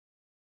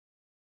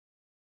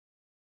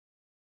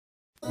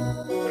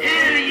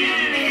Hear ye,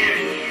 hear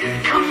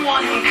ye, come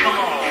one, come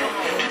all,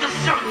 to the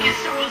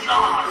circus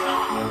bazaar.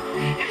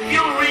 If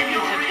you're into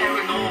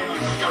paranormal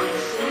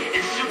stunts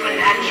and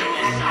supernatural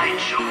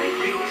sideshow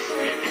freaks,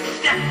 then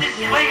step this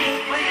way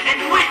and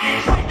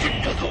witness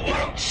into the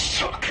world's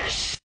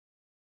circus.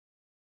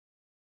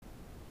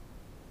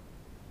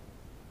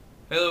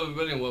 Hello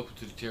everybody and welcome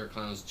to the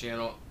TERRORKLOWNS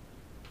channel.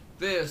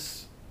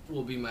 This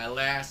will be my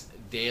last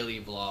daily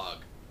vlog.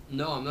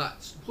 No, I'm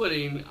not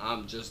splitting,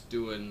 I'm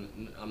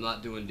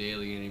not doing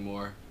daily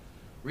anymore.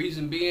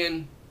 Reason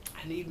being,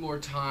 I need more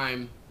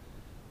time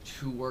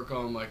to work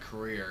on my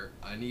career.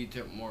 I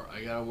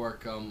gotta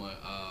work on my,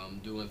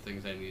 doing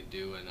things I need to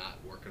do and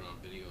not working on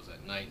videos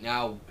at night.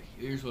 Now,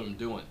 here's what I'm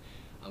doing.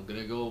 I'm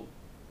gonna go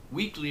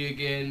weekly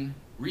again,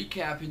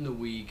 recapping the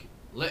week,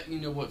 letting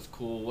you know what's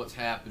cool, what's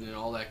happening,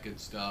 all that good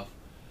stuff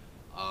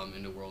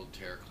in the world of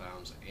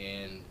TERRORKLOWNS,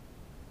 and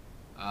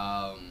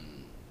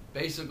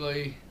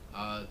basically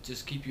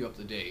just keep you up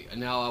to date. And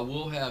now I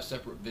will have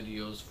separate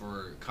videos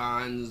for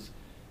cons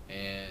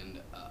and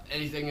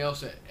anything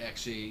else that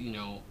actually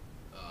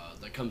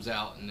that comes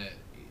out and that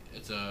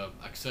it's a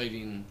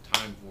exciting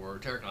time for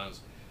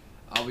TERRORKLOWNS.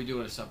 I'll be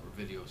doing separate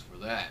videos for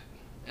that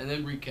and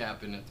then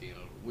recapping at the end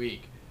of the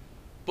week.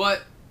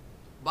 But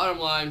bottom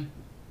line,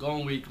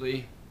 going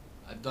weekly.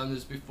 I've done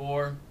this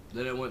before,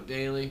 then I went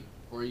daily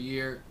for a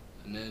year,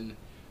 and then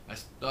I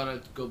thought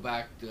I'd go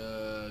back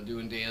to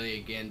doing daily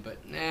again,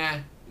 but nah,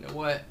 you know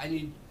what, I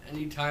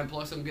need time,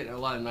 plus I'm getting a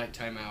lot of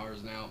nighttime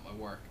hours now at my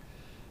work.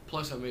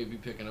 Plus I may be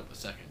picking up a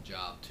second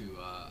job too.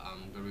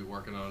 I'm going to be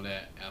working on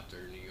that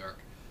after New York.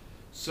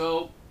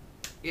 So,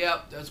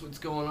 yeah, that's what's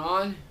going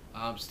on.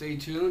 Stay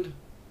tuned.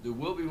 There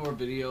will be more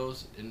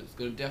videos, and it's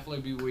going to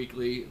definitely be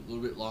weekly, a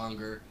little bit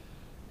longer.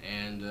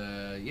 And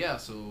yeah,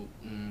 so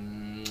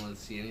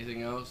let's see,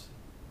 anything else?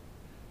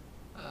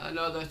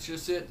 No, that's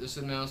just it. This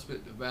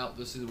announcement about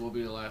this will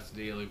be the last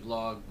daily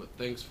vlog, but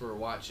thanks for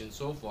watching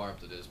so far up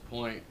to this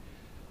point.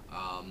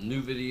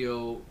 New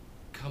video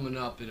coming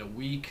up in a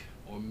week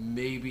or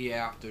maybe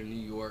after New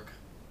York,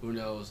 who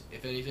knows.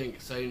 If anything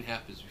exciting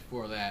happens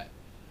before that,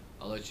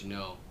 I'll let you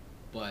know,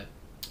 but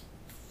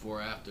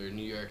for after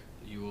New York,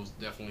 you will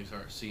definitely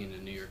start seeing the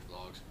New York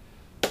vlogs.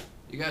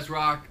 You guys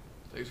rock.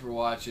 Thanks for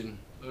watching.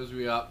 Thumbs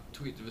me up,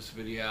 tweet this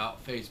video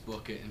out,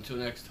 Facebook it. Until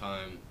next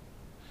time,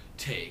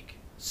 take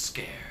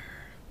scare.